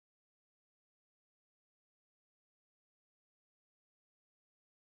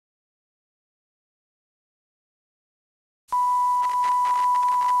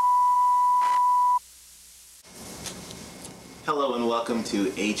Hello and welcome to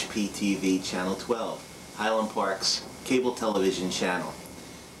HPTV Channel 12, Highland Park's cable television channel.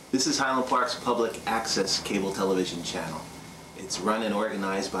 This is Highland Park's public access cable television channel. It's run and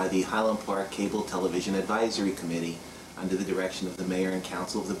organized by the Highland Park Cable Television Advisory Committee under the direction of the Mayor and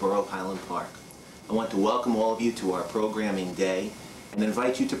Council of the Borough of Highland Park. I want to welcome all of you to our programming day and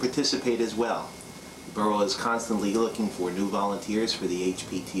invite you to participate as well. The Borough is constantly looking for new volunteers for the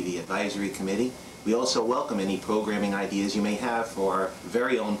HPTV Advisory Committee. We also welcome any programming ideas you may have for our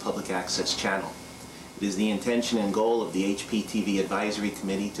very own public access channel. It is the intention and goal of the HPTV Advisory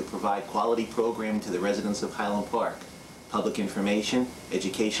Committee to provide quality programming to the residents of Highland Park, public information,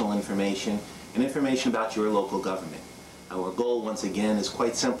 educational information, and information about your local government. Our goal, once again, is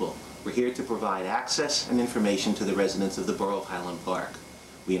quite simple. We're here to provide access and information to the residents of the Borough of Highland Park.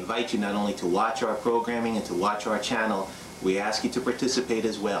 We invite you not only to watch our programming and to watch our channel, we ask you to participate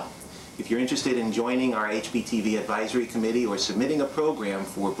as well. If you're interested in joining our HPTV Advisory Committee or submitting a program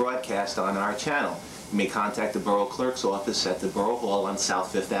for broadcast on our channel, you may contact the Borough Clerk's office at the Borough Hall on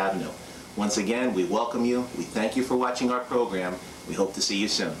South 5th Avenue. Once again, we welcome you. We thank you for watching our program. We hope to see you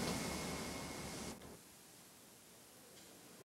soon.